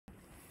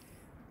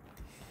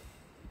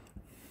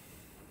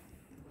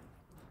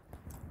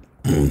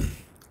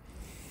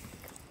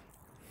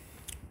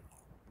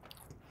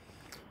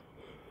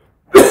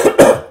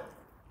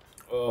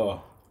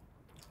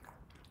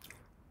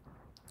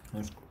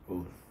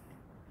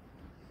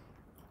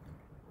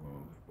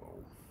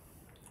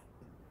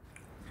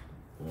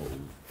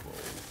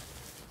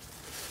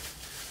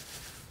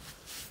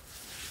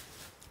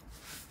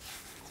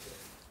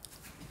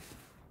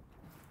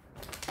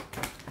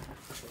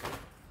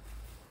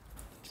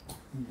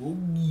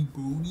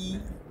Boogie.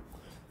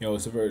 Yo,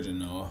 it's a virgin,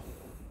 Noah.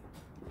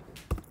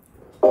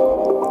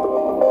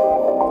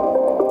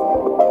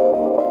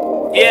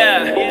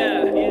 Yeah.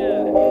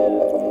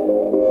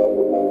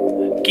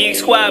 Geek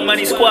Squad,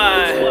 Money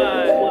Squad.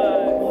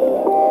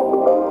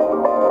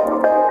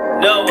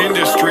 No.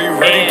 Industry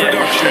Ready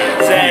Production.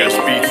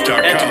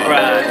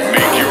 ESBeats.com.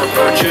 Make your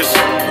purchase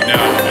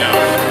now.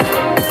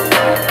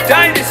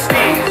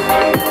 Dynasty.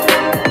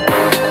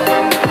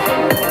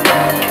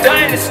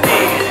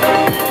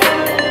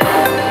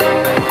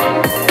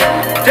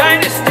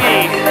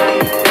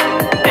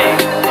 Hey.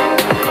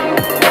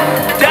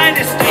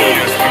 Dynasty.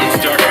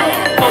 ESBeats.com.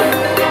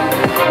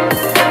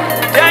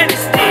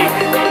 Dynasty.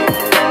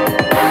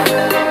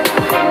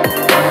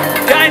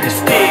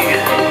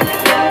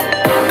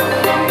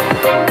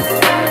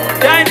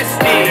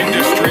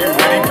 Industry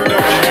Ready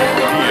Production.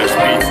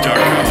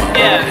 ESBeats.com.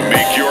 Yeah.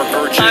 Make your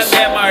purchase I'm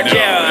Matt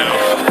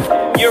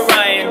Margera. You're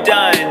Ryan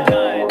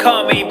Dunn.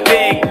 Call me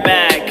Big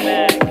Mac.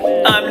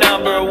 I'm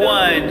number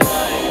one.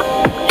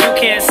 You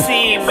can't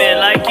see me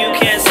like you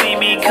can't see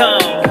me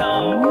come.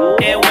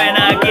 And when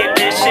I get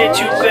this shit,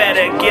 you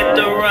better get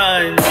the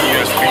runs.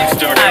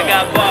 ESBeats.com. I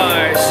got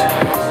bars,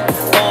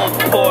 Old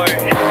Port.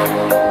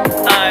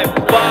 I'm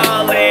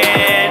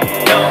ballin',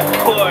 no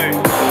court.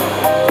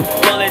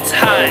 Bullets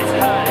hot,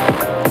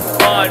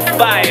 on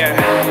fire,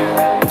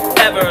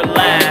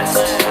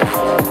 everlast,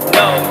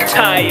 no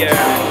tire.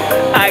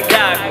 I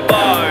got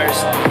bars,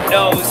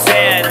 no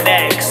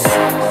Xanax.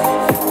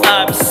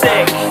 I'm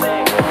sick,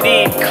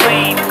 need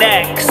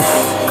Kleenex.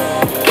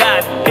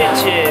 Got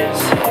bitches,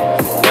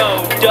 no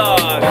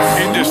dogs.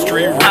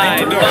 Industry Ready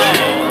I'm Production.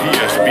 no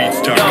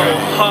ESBeats.com.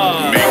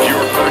 hog. Make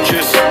your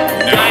purchase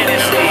now.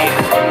 Dynasty.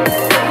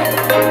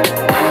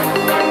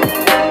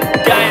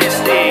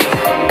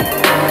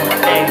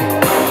 Hey.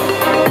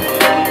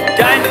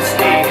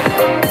 Dynasty.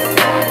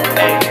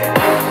 Hey.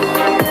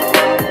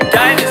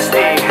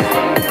 Dynasty.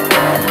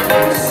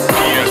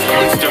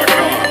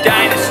 ESBeats.com.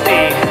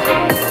 Dynasty.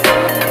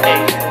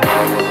 Hey.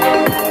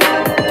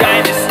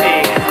 Dynasty.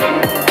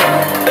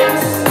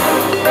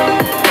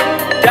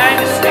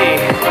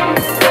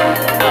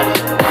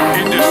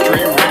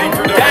 Industry Ready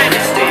Production.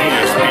 Dynasty.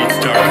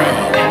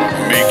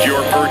 ESBeats.com. Make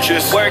your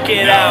purchase Work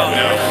it now.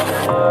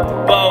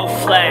 out. Bo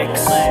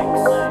Flex.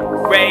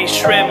 Ray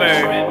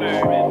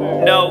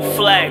Shrimmer. No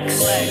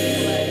flex.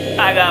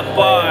 I got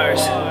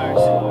bars.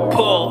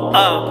 Pull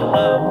up.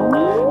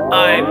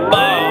 I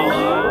ball.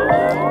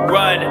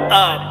 Run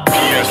up.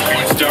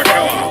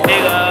 ESBeats.com.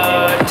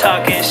 Nigga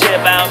talking shit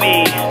about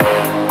me.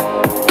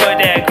 Put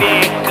that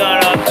big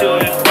gun up to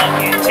his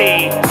fucking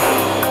teeth.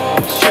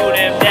 Shoot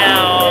him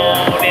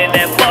down in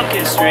that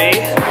fucking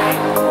street.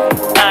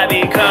 I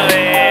be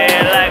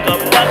coming like a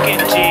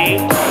fucking G.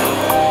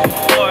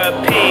 Or a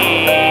P,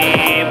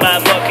 my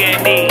fucking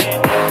knee.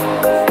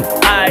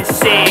 I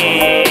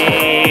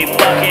see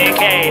fucking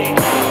K.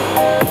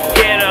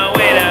 Get him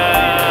with a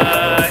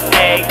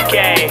AK.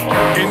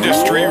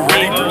 Industry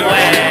Ready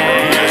Production.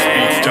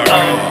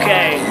 ESBeats.com.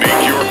 Okay.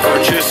 Make your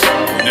purchase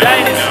now.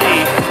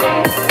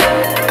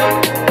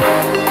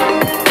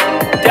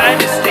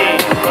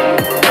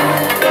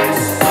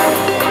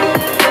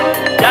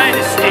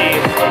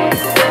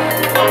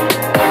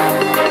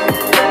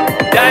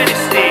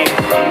 Dynasty.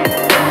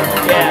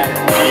 Yeah.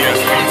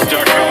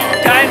 ESBeats.com.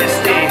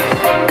 Dynasty.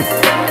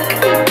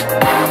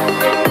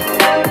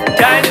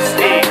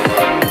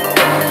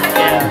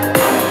 Yeah.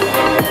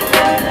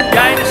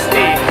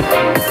 Dynasty.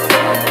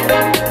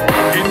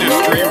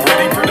 Industry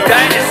Ready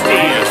Production.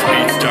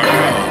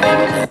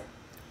 ESBeats.com.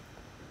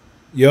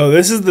 Yo,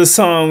 this is the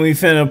song we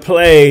finna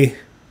play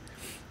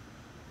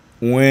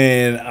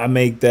when I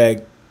make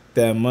that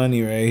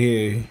money right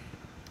here.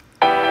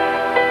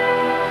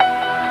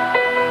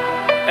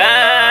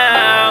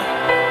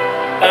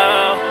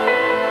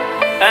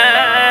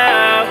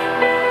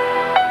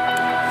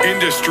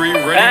 Industry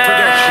Ready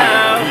Production.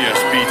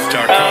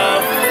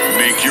 ESBeats.com.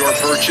 Make your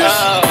purchase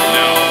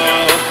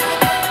now.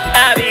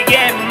 I be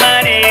getting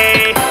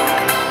money.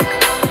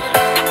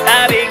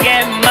 I be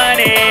getting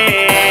money.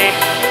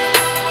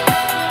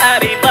 I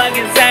be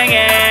fucking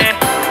singing.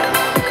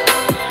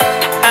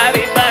 I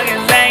be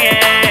fucking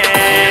singing.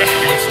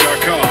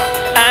 ESBeats.com.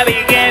 I be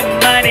getting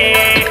money.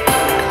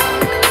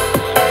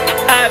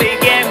 I be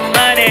getting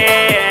money.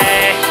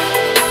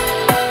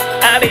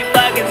 I be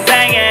fucking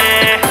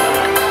singing.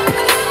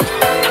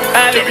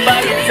 I be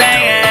fucking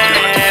singing.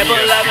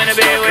 Pull up in a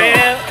big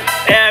wheel.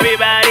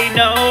 Everybody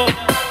know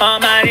all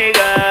my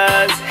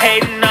niggas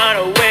hating on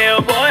a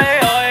wheel. Boy,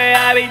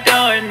 I be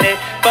doing it.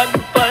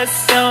 Fucking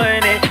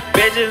pursuing it.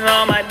 Bitches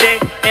on my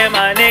dick and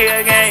my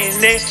nigga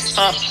getting it.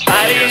 I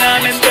be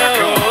coming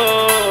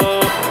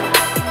through.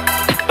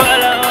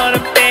 Pull up on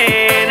the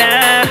bed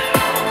now.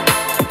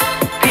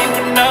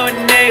 People know a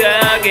nigga,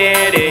 I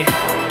get it.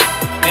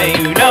 And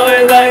you know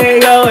it's like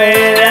it going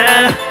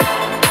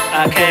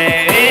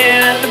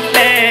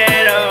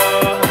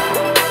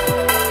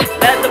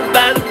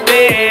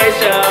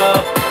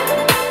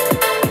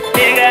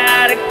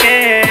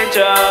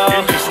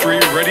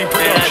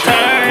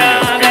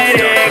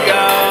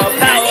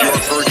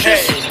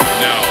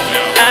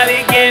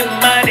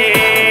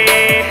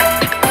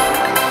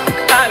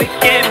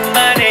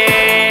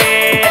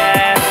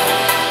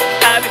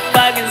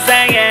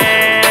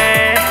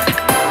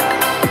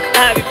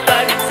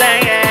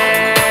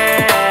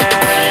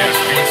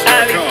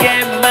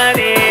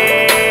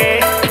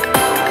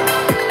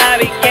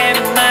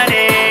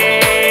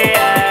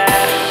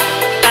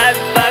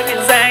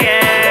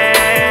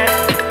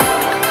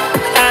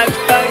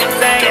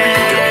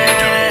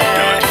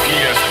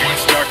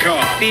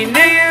these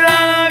niggas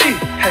all on me.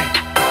 Hey,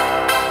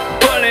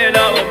 pulling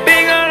up a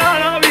big gun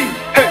all on me.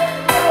 Hey,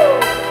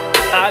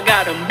 I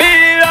got them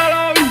bitches all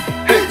on me.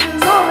 Hey,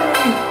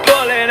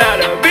 pulling out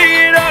a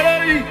big all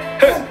on me.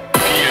 Hey,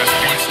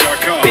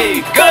 PSBeats.com.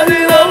 big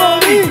guns all on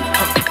me.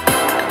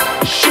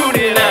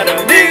 Shooting at a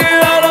nigga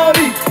all on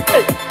me.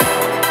 Hey,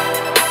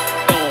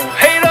 don't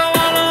hate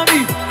all on me.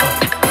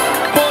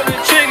 Pull the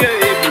trigger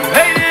if you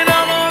hating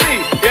all on me.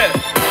 Yeah.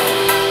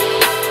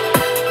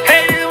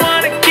 Haters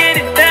wanna get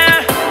it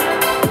down.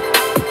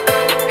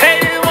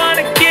 Haters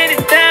wanna get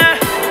it down.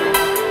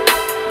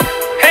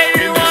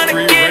 Haters wanna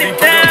Industry get Ready it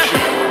down.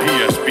 Production.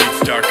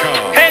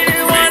 PSBeats.com.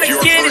 Haters wanna Make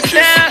your get it purchase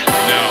down.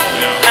 now.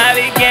 I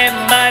be getting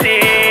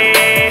money.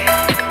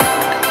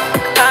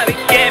 I be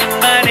getting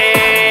money.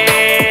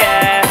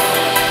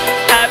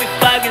 I be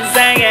fucking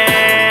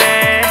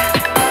singing.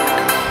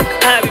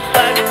 I be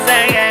fucking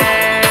singing.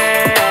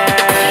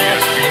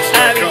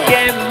 I be PSBeats.com.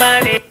 getting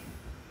money.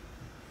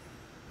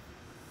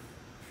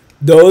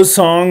 Those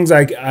songs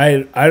I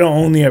don't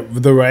own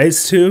the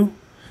rights to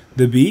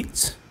the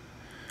beats,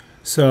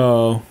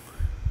 so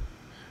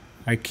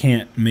I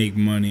can't make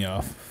money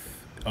off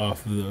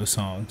of those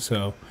songs.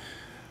 So,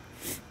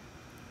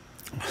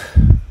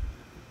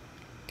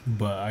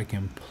 but I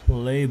can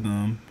play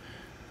them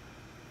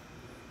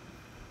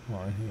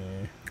on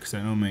here because I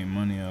don't make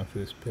money off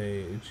this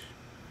page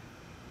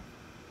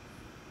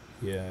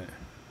yet.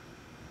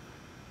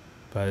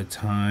 By the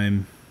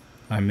time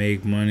I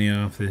make money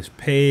off this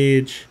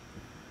page,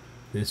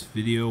 this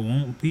video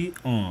won't be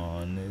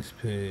on this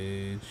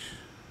page.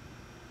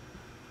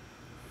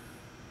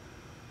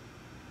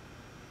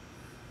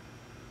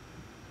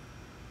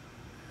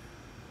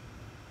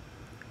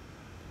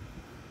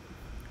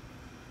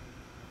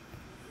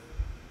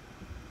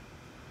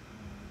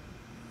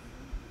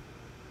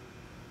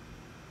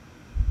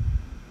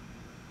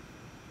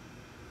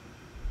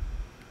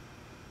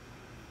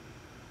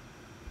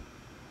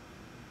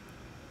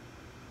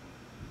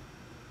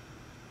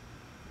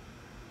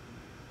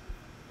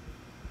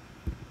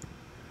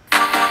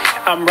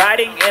 I'm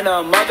riding in a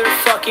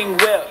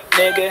motherfucking whip,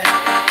 nigga.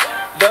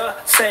 The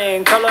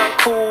same color,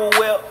 cool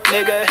whip,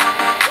 nigga.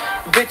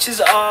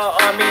 Bitches all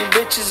on me,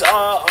 bitches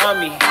all on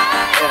me.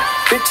 Yeah.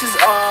 Bitches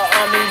all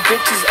on me,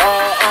 bitches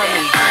all on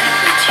me.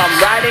 I'm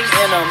riding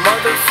in a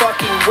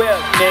motherfucking whip,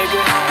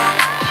 nigga.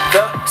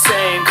 The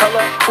same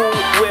color, cool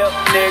whip,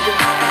 nigga.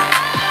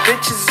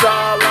 Bitches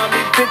all on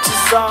me,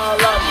 bitches all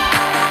on me.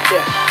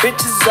 Yeah,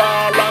 bitches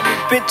all on me,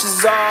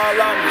 bitches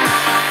all on me.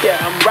 Yeah,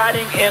 I'm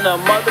riding in a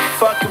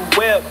motherfucking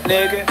whip,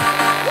 nigga.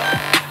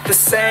 The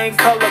same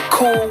color,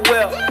 cool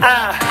whip.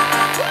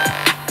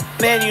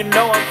 Man, you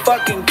know I'm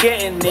fucking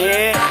getting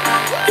it.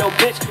 Yo,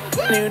 bitch,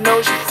 you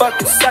know she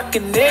fucking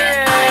sucking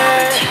it.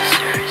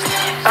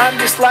 I'm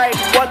just like,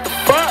 what the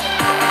fuck?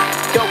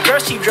 Yo, girl,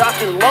 she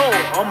dropped it low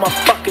on my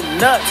fucking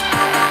nuts.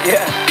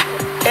 Yeah,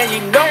 and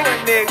you know a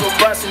nigga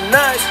bustin'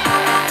 nuts.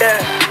 Yeah,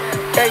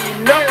 and you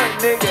know a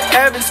nigga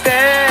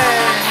Evanston.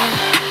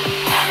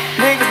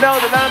 Niggas know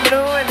that I'm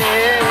doing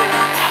it.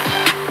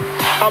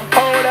 I'm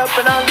pulled up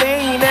and I'm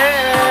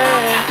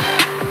leaning.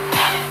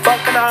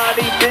 Fucking all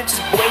these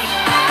bitches, boy.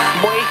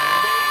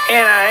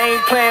 And I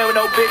ain't playing with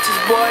no bitches,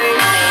 boy.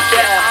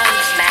 Yeah.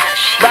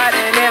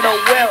 Riding in a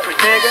whip,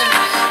 nigga.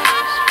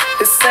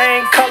 The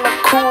same color,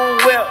 cool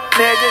whip,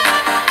 nigga.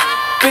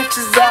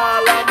 Bitches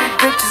all on me,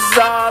 bitches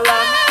all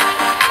on me.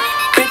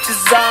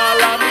 Bitches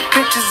all on me,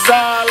 bitches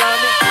all on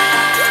me.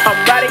 I'm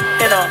riding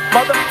in a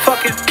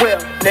motherfucking whip,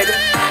 nigga.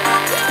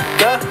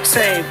 The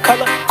same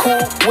color,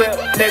 cool whip,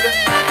 nigga.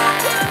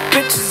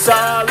 Bitches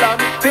all on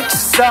me,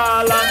 bitches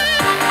all on me.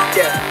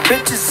 Yeah,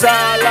 bitches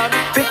all on me,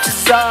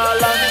 bitches all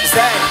on me.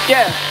 Zang,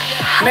 yeah.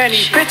 Many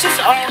bitches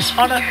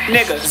all on a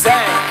nigga.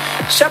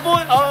 Zang. Shot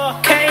boy all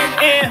came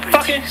in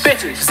fucking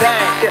bitches.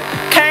 Zang,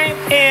 yeah. Came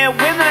in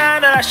women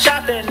and I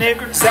shot that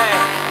nigga.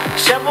 Zang.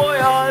 Shot boy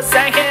all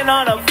zanking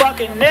on a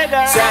fucking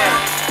nigga.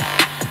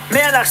 Zang.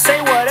 Man, I say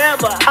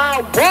whatever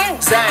I want.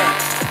 Zang.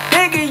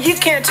 Nigga, you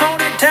can't tone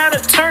it down or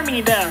turn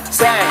me down.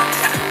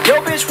 Zang.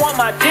 Yo, bitch want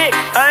my dick,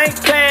 I ain't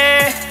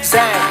playing.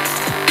 Zang.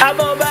 I'm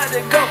about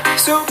to go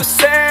super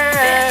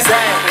sad.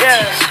 Zang,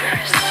 yeah.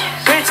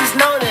 Bitches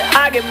know that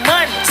I get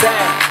money.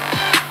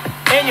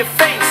 Zang. In your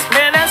face,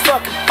 man, that's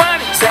fucking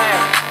funny.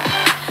 Zang.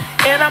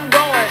 And I'm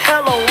going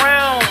hella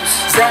rounds.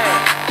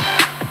 Zang.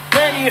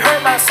 Man, you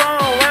heard my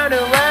song round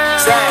and round.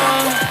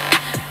 Zang.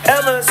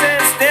 Ever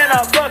since then,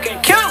 I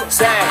fucking kill.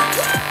 Zang.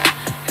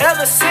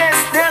 Ever since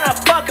then, I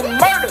fucking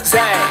murder.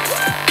 Zang.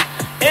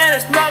 And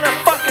it's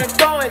motherfucking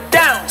going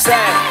down.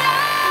 Zang.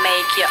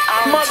 Make your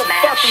own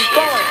Motherfucking smash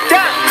going hit.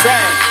 down.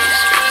 Zang.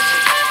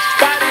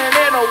 Riding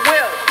in a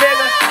whip,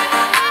 nigga.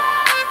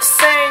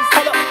 Same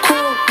color,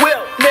 cool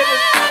whip, nigga.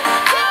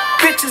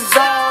 Bitches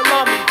all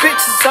on me,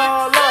 bitches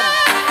all on me.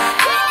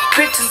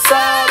 Bitches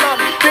all on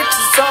me,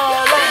 bitches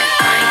all on me.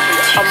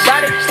 I'm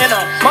riding in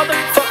a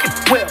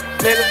motherfucking whip,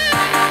 nigga.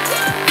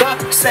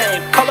 The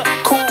same color,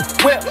 cool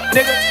whip,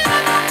 nigga.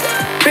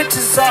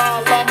 Bitches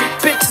all on me,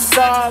 bitches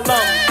all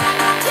on me.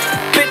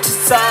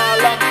 Bitches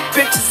all on me,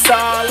 bitches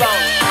all on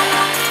me.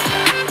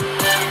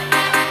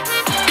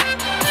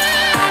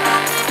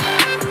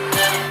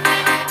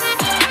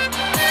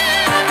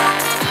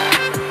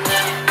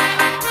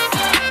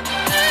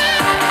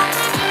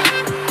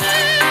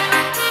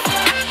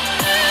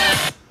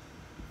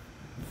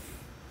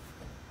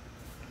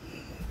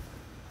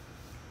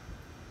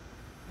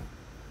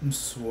 I'm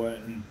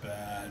sweating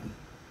bad.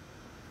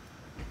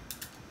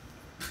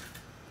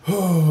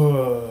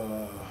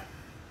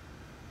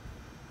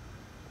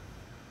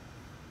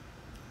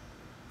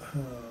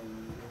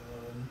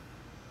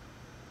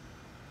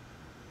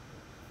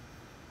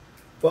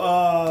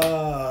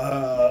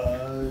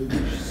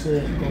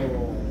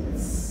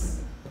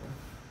 Fudgesicles.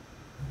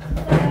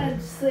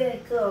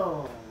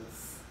 Fudgesicles.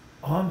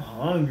 I'm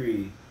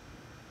hungry.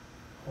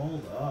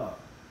 Hold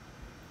up.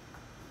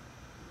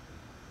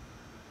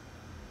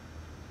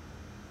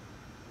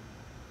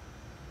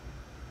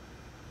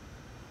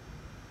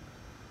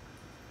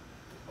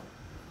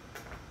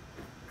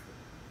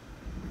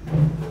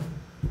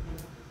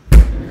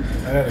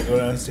 I gotta go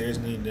downstairs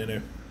and eat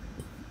dinner.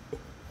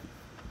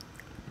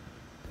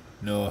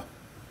 Noah.